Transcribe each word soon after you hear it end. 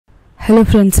Hello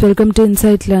friends, welcome to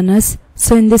Insight Learners.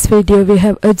 So in this video we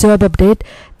have a job update,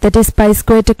 that is Pi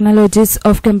Square Technologies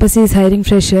of campus is hiring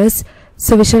freshers.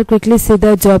 So we shall quickly see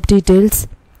the job details.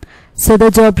 So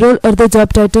the job role or the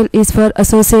job title is for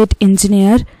associate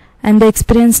engineer, and the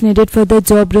experience needed for the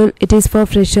job role it is for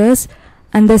freshers,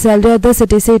 and the salary of the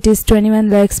CTC it is 21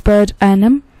 lakhs per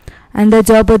annum, and the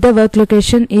job or the work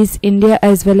location is India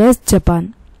as well as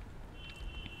Japan.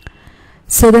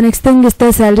 So the next thing is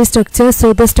the salary structure.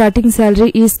 So the starting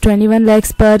salary is 21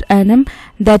 lakhs per annum,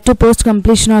 that to post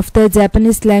completion of the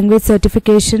Japanese language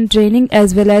certification training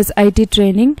as well as IT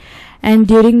training. And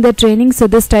during the training, so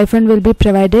the stipend will be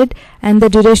provided, and the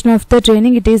duration of the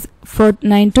training it is for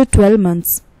 9 to 12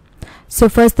 months. So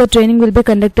first the training will be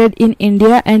conducted in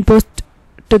India, and post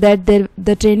to that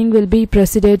the training will be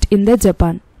proceeded in the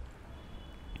Japan.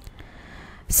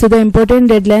 So the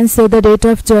important deadlines, so the date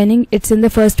of joining it's in the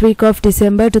first week of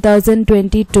December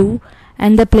 2022,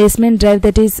 and the placement drive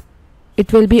that is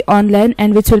it will be online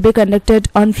and which will be conducted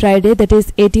on Friday, that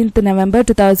is 18th November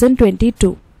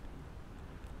 2022.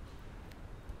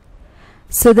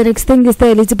 So the next thing is the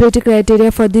eligibility criteria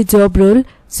for the job role.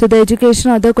 So the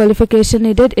education or the qualification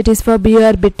needed it is for BA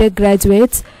or BTech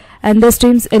graduates, and the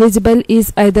streams eligible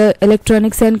is either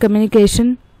electronics and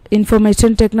communication,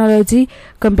 information technology,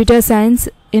 computer science,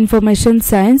 information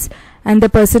science, and the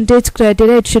percentage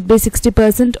criteria it should be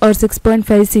 60% or 6.5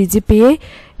 CGPA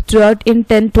throughout in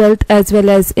 10th, 12th as well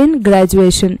as in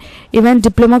graduation. Even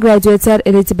diploma graduates are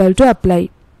eligible to apply.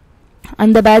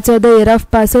 And the batch or the year of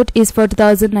pass out is for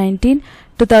 2019,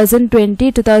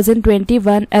 2020,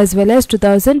 2021 as well as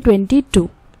 2022.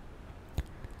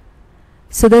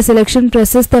 So the selection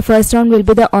process, the first round will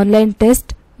be the online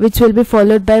test, which will be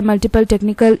followed by multiple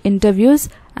technical interviews,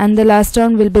 and the last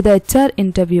round will be the HR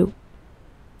interview.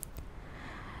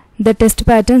 The test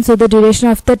pattern, so the duration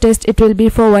of the test it will be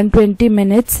for 120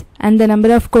 minutes, and the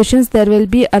number of questions there will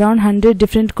be around 100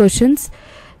 different questions.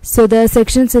 So the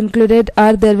sections included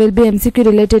are there will be MCQ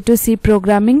related to C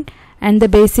programming and the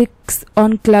basics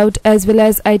on cloud as well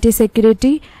as IT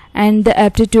security and the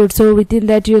aptitude. So within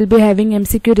that you will be having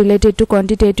MCQ related to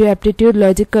quantitative aptitude,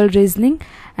 logical reasoning,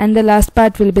 and the last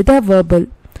part will be the verbal.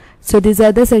 So these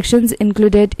are the sections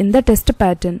included in the test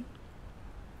pattern.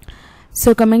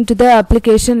 So coming to the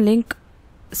application link,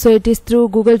 so it is through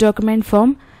Google document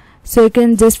form. So you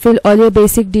can just fill all your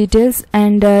basic details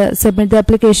and submit the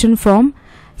application form.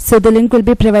 So the link will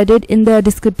be provided in the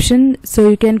description, so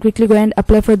you can quickly go and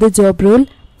apply for the job role.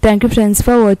 Thank you friends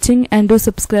for watching, and do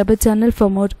subscribe our channel for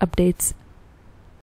more updates.